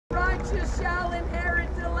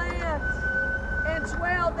and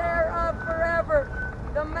dwell thereof forever.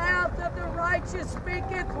 The mouth of the righteous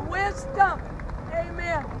speaketh wisdom.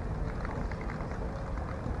 Amen.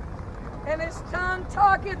 And his tongue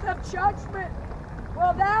talketh of judgment.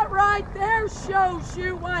 Well, that right there shows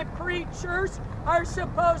you why preachers are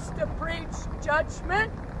supposed to preach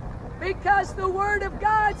judgment. Because the Word of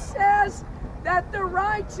God says that the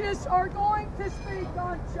righteous are going to speak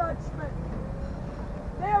on judgment.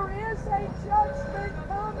 There is a judgment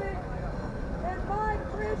coming. And my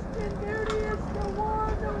Christian duty is to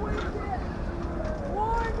warn the wicked.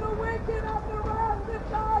 Warn the wicked of the wrath of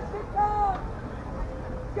God to come.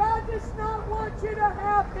 God does not want you to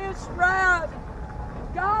have His wrath.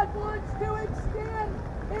 God wants to extend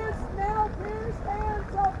His nail-pierced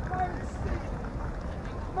hands of mercy.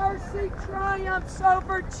 Mercy triumphs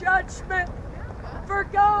over judgment. For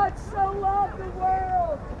God so loved the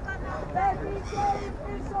world that He gave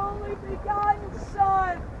His only begotten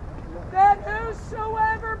Son, that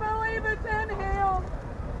whosoever believeth in Him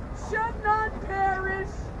should not perish,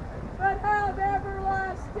 but have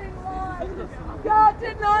everlasting life. God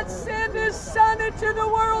did not send His Son into the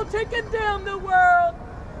world to condemn the world,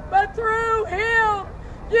 but through Him,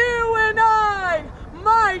 you and I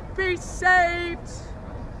might be saved.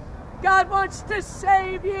 God wants to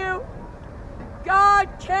save you. God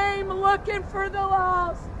came looking for the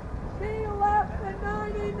lost. He left the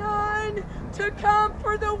 99 to come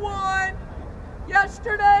for the one.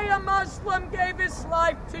 Yesterday, a Muslim gave his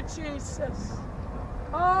life to Jesus.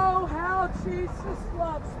 Oh, how Jesus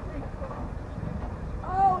loves people.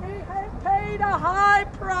 Oh, He had paid a high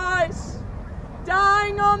price,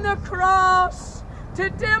 dying on the cross to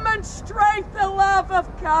demonstrate the love of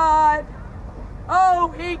God.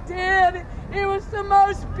 Oh, He did. It was the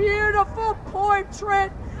most beautiful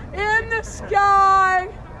portrait in the sky.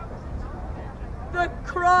 The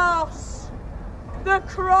cross, the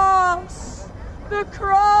cross, the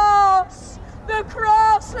cross, the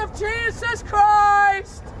cross of Jesus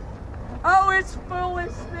Christ. Oh, it's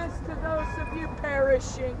foolishness to those of you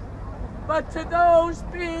perishing, but to those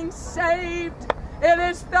being saved, it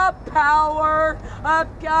is the power of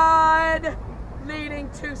God leading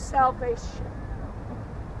to salvation.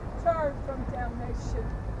 Turn from damnation.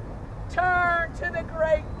 Turn to the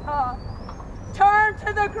great God. Turn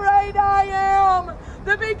to the great I Am,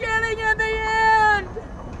 the beginning and the end.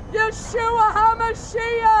 Yeshua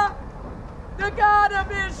HaMashiach, the God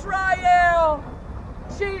of Israel.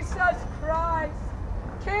 Jesus Christ,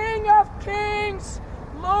 King of kings,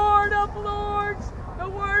 Lord of lords. The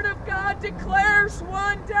Word of God declares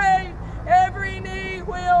one day every knee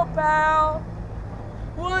will bow.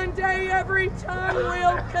 One day every tongue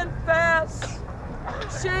will confess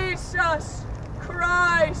Jesus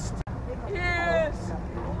Christ is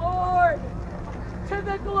Lord, to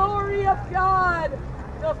the glory of God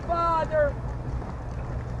the Father.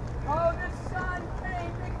 Oh, the Son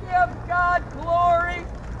came to give God glory.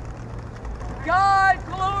 God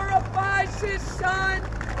glorifies His Son.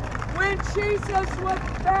 When Jesus was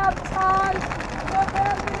baptized, the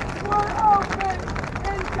heavens were opened,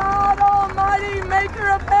 and God Almighty, maker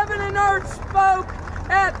of heaven and earth, spoke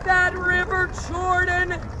at that river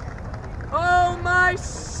Jordan. Oh, my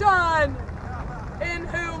Son, in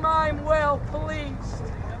whom I'm well pleased.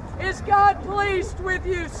 Is God pleased with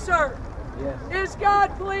you, sir? Yes. Is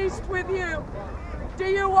God pleased with you? Do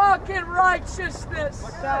you walk in righteousness?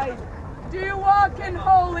 Do you walk in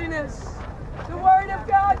holiness? The Word of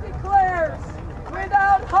God declares,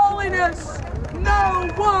 without holiness, no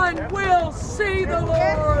one will see the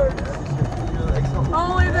Lord.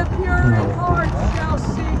 Only the pure in heart shall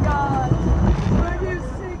see God. Will you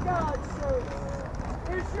see God, sir?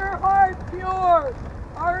 Is your heart pure,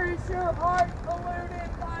 or is your heart polluted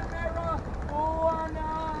by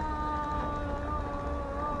marijuana?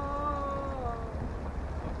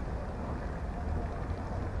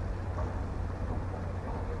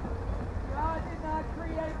 God did not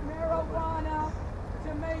create marijuana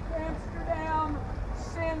to make Amsterdam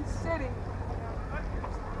Sin City.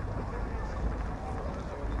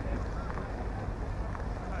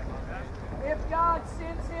 If God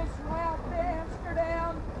sends His wealth to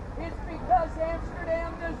Amsterdam, it's because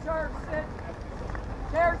Amsterdam deserves it.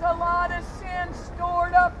 There's a lot of sin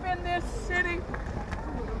stored up in this city.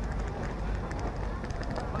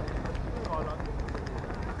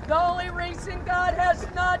 The only reason God has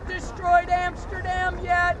not destroyed Amsterdam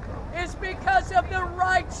yet is because of the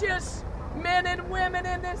righteous men and women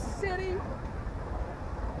in this city,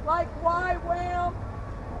 like YWAM.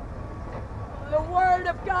 The Word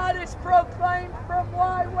of God is proclaimed from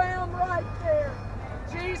YWAM right there.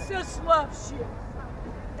 Jesus loves you.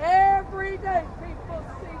 Every day people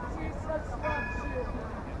see Jesus loves you.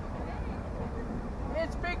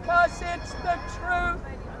 it's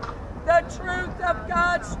the truth of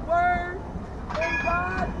God's Word. And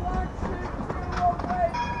God wants you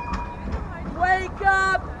to wake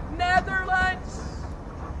up, Netherlands.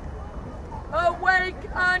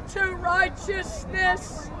 Awake unto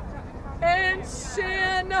righteousness and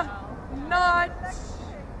sin not.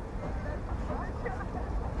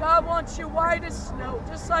 God wants you white as snow,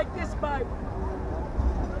 just like this Bible.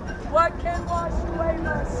 What can wash away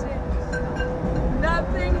my sins?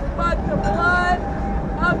 Nothing but the blood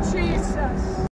of Jesus.